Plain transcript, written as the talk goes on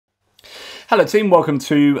Hello team, welcome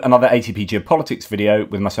to another ATP Geopolitics video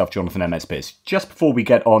with myself, Jonathan M.S. Pearce. Just before I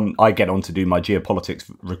get on to do my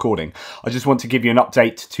geopolitics recording, I just want to give you an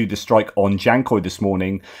update to the strike on Dzhankoy this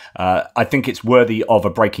morning. I think it's worthy of a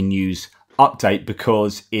breaking news update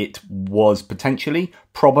because it was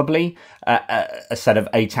probably a set of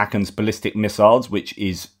ATACMS ballistic missiles, which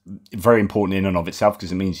is very important in and of itself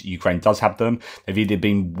because it means Ukraine does have them. They've either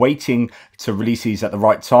been waiting to release these at the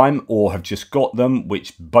right time or have just got them,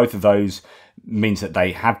 which both of those means that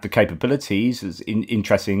they have the capabilities. Is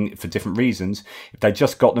interesting for different reasons. If they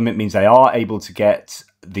just got them, it means they are able to get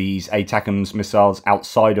these ATACMS missiles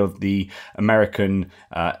outside of the American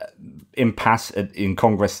impasse in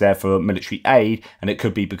Congress there for military aid, and it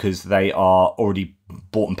could be because they are already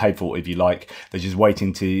bought and paid for, if you like. They're just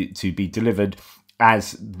waiting to be delivered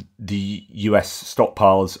as the US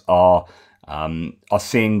stockpiles are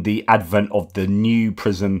seeing the advent of the new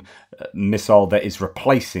PrISM missile that is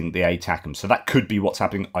replacing the ATACMS. So that could be what's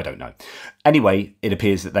happening. I don't know. Anyway, it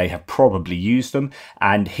appears that they have probably used them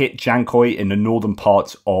and hit Dzhankoy in the northern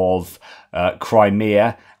part of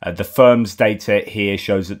Crimea. The firm's data here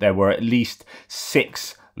shows that there were at least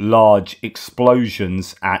 6 large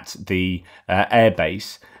explosions at the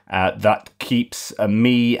airbase. That keeps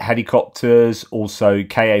Me helicopters, also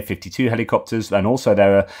Ka-52 helicopters, and also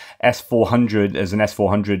there are S400 as an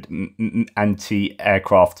S400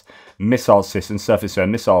 anti-aircraft missile system, surface-to-air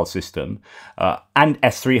missile system, and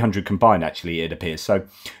S300 combined, actually, it appears. So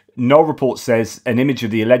no report says an image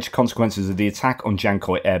of the alleged consequences of the attack on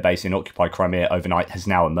Dzhankoy airbase in occupied Crimea overnight has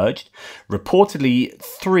now emerged. Reportedly,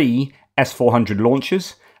 3 S400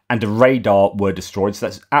 launchers and a radar were destroyed. So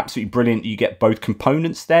that's absolutely brilliant. You get both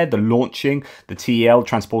components there, the launching, the TEL,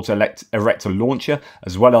 Transporter Erector Launcher,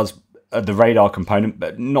 as well as the radar component,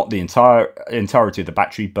 but not the entirety of the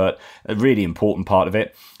battery, but a really important part of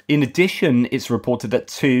it. In addition, it's reported that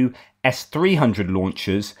 2 S300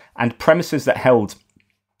 launchers and premises that held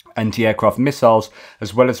anti-aircraft missiles,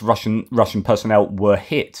 as well as Russian personnel, were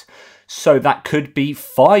hit. So that could be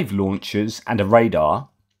 5 launchers and a radar.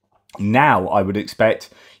 Now, I would expect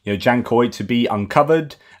Dzhankoy to be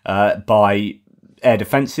uncovered by air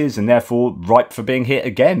defences and therefore ripe for being hit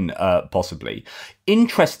again, possibly.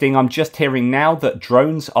 Interesting, I'm just hearing now that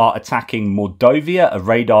drones are attacking Mordovia, a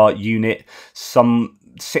radar unit some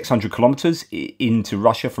 600 kilometers into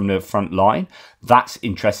Russia from the front line. That's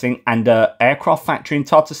interesting. And an aircraft factory in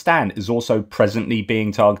Tatarstan is also presently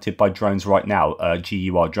being targeted by drones right now,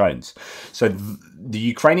 GUR drones. So the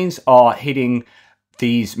Ukrainians are hitting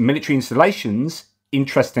these military installations,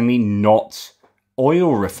 interestingly, not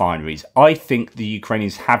oil refineries. I think the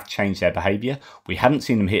Ukrainians have changed their behavior. We haven't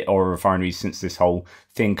seen them hit oil refineries since this whole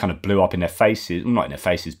thing kind of blew up in their faces. Not in their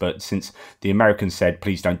faces, but since the Americans said,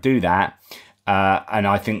 please don't do that. And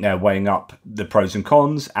I think they're weighing up the pros and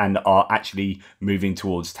cons and are actually moving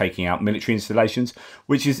towards taking out military installations,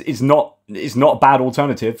 which is not a bad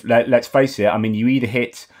alternative. Let's face it. I mean, you either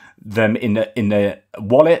hit them in the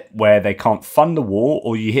wallet where they can't fund the war,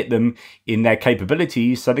 or you hit them in their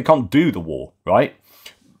capabilities so they can't do the war, right?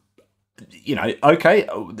 Okay,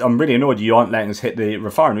 I'm really annoyed you aren't letting us hit the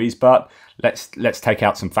refineries, but let's take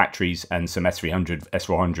out some factories and some S300,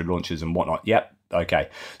 S400 launchers and whatnot. Yep, okay.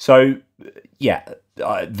 So yeah,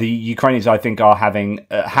 the Ukrainians, I think, are have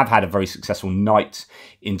had a very successful night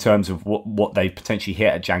in terms of what they potentially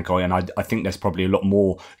hit at Dzhankoy, and I think there's probably a lot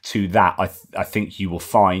more to that. I think you will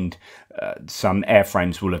find some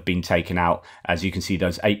airframes will have been taken out, as you can see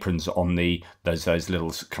those aprons on those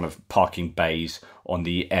little kind of parking bays on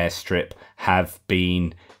the airstrip have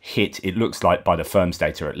been hit, it looks like, by the firm's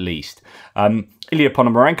data at least. Ilya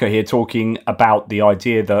Ponomarenko here talking about the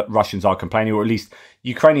idea that Russians are complaining, or at least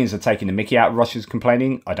Ukrainians are taking the mickey out of Russia's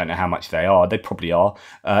complaining. I don't know how much they are. They probably are.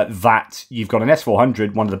 That you've got an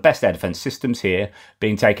S400, one of the best air defense systems here,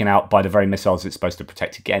 being taken out by the very missiles it's supposed to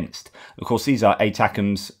protect against. Of course, these are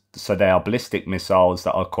ATACMS, so they are ballistic missiles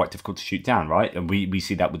that are quite difficult to shoot down, right? And we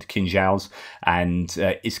see that with the Kinzhals and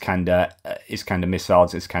Iskander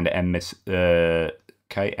missiles, Iskander M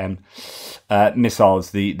KM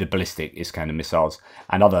missiles, the ballistic Iskander missiles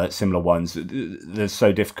and other similar ones. They're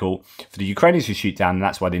so difficult for the Ukrainians to shoot down, and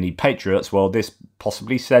that's why they need Patriots. Well, this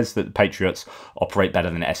possibly says that the Patriots operate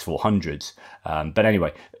better than S400s. But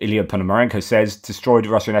anyway, Ilya Ponomarenko says, destroyed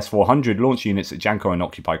Russian S400 launch units at Dzhankoy and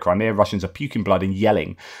occupied Crimea. Russians are puking blood and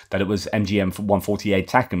yelling that it was MGM-148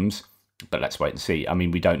 ATACMS. But let's wait and see. I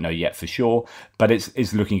mean, we don't know yet for sure, but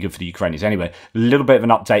it's looking good for the Ukrainians. Anyway, a little bit of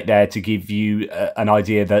an update there to give you an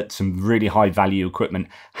idea that some really high value equipment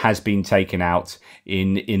has been taken out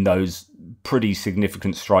in those pretty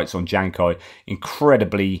significant strikes on Dzhankoy,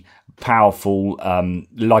 incredibly powerful,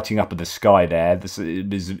 lighting up of the sky there.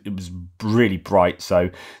 It was really bright, so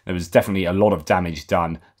there was definitely a lot of damage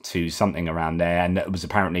done to something around there, and it was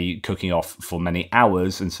apparently cooking off for many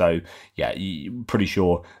hours. And so, yeah, pretty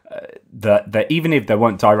sure that even if there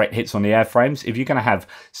weren't direct hits on the airframes, if you're going to have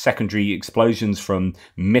secondary explosions from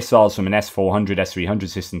missiles from an S400, S300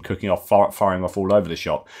 system cooking off, firing off all over the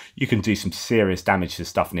shop, you can do some serious damage to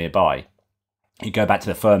stuff nearby. You go back to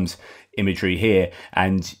the firm's imagery here,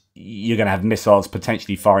 and you're going to have missiles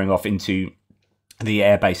potentially firing off into the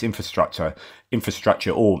airbase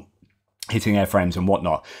infrastructure or hitting airframes and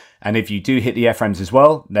whatnot. And if you do hit the airframes as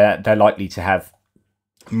well, they're likely to have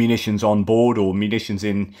munitions on board or munitions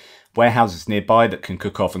in warehouses nearby that can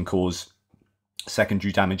cook off and cause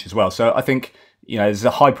secondary damage as well. So I think, you know, there's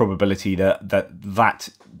a high probability that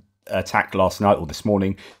attack last night or this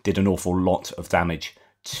morning did an awful lot of damage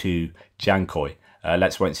to Dzhankoy.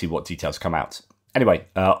 Let's wait and see what details come out. Anyway,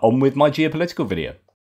 on with my geopolitical video.